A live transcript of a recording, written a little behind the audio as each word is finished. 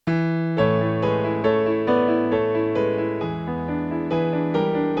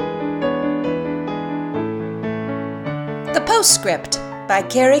Postscript by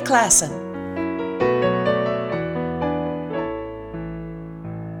Carrie Klassen.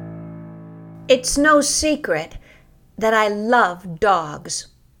 It's no secret that I love dogs.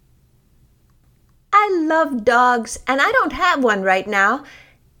 I love dogs, and I don't have one right now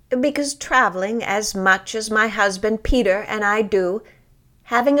because traveling as much as my husband Peter and I do,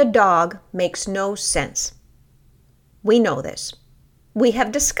 having a dog makes no sense. We know this. We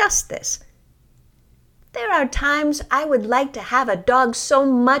have discussed this. There are times I would like to have a dog so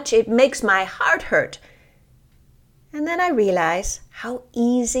much it makes my heart hurt. And then I realize how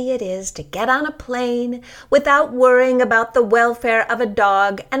easy it is to get on a plane without worrying about the welfare of a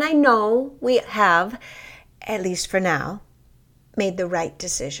dog, and I know we have, at least for now, made the right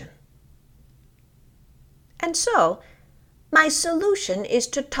decision. And so, my solution is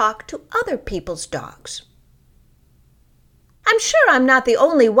to talk to other people's dogs. I'm sure I'm not the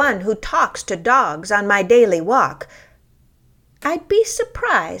only one who talks to dogs on my daily walk. I'd be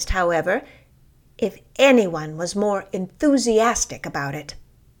surprised, however, if anyone was more enthusiastic about it.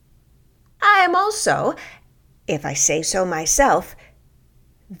 I am also, if I say so myself,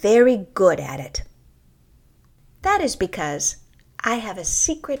 very good at it. That is because I have a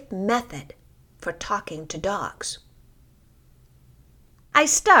secret method for talking to dogs. I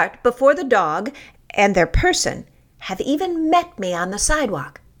start before the dog and their person have even met me on the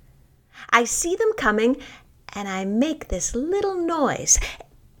sidewalk. I see them coming, and I make this little noise.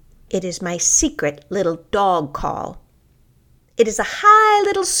 It is my secret little dog call. It is a high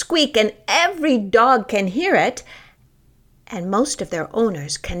little squeak, and every dog can hear it, and most of their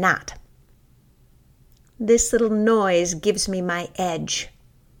owners cannot. This little noise gives me my edge.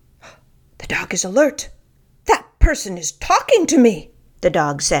 The dog is alert. That person is talking to me, the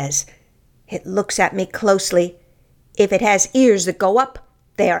dog says. It looks at me closely. If it has ears that go up,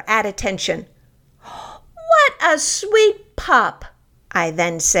 they are at attention. "What a sweet pup," I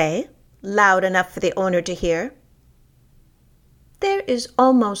then say, loud enough for the owner to hear. There is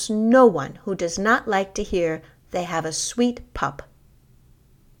almost no one who does not like to hear they have a sweet pup.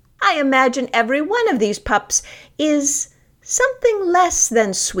 I imagine every one of these pups is something less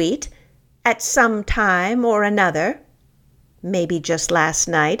than sweet at some time or another, maybe just last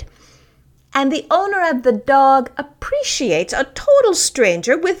night, and the owner of the dog appreciates a total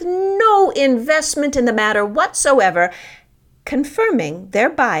stranger with no investment in the matter whatsoever, confirming their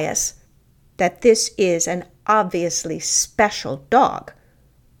bias that this is an obviously special dog,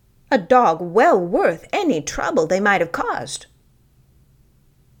 a dog well worth any trouble they might have caused.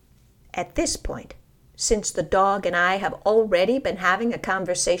 At this point, since the dog and I have already been having a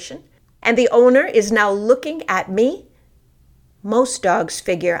conversation, and the owner is now looking at me, most dogs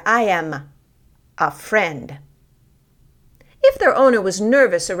figure I am a friend. If their owner was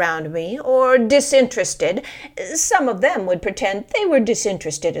nervous around me or disinterested, some of them would pretend they were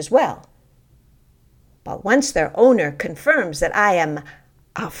disinterested as well. But once their owner confirms that I am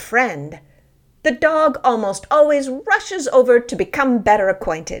a friend, the dog almost always rushes over to become better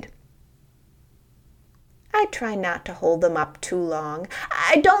acquainted. I try not to hold them up too long.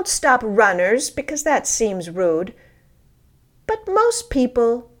 I don't stop runners because that seems rude. But most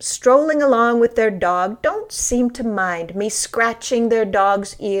people strolling along with their dog don't seem to mind me scratching their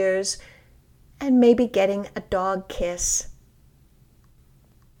dog's ears and maybe getting a dog kiss.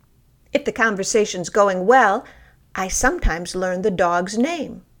 If the conversation's going well, I sometimes learn the dog's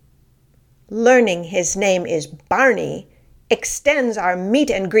name. Learning his name is Barney extends our meet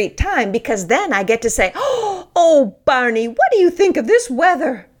and greet time because then I get to say, "Oh, Barney, what do you think of this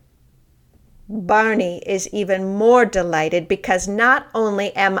weather?" Barney is even more delighted because not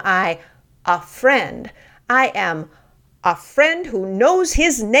only am I a friend, I am a friend who knows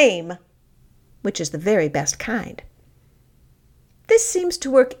his name, which is the very best kind. This seems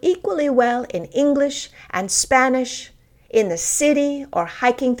to work equally well in English and Spanish, in the city or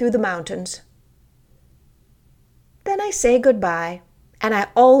hiking through the mountains. Then I say goodbye, and I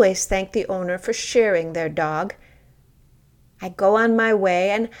always thank the owner for sharing their dog. I go on my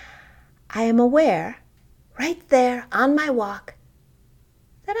way, and I am aware, right there on my walk,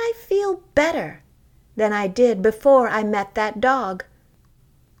 that I feel better than I did before I met that dog.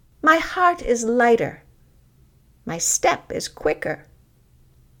 My heart is lighter. My step is quicker.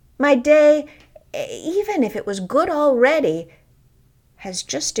 My day, even if it was good already, has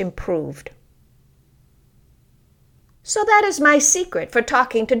just improved. So that is my secret for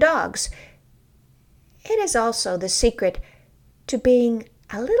talking to dogs. It is also the secret to being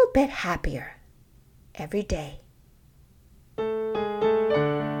a little bit happier every day.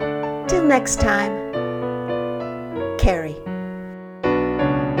 Till next time, Carrie.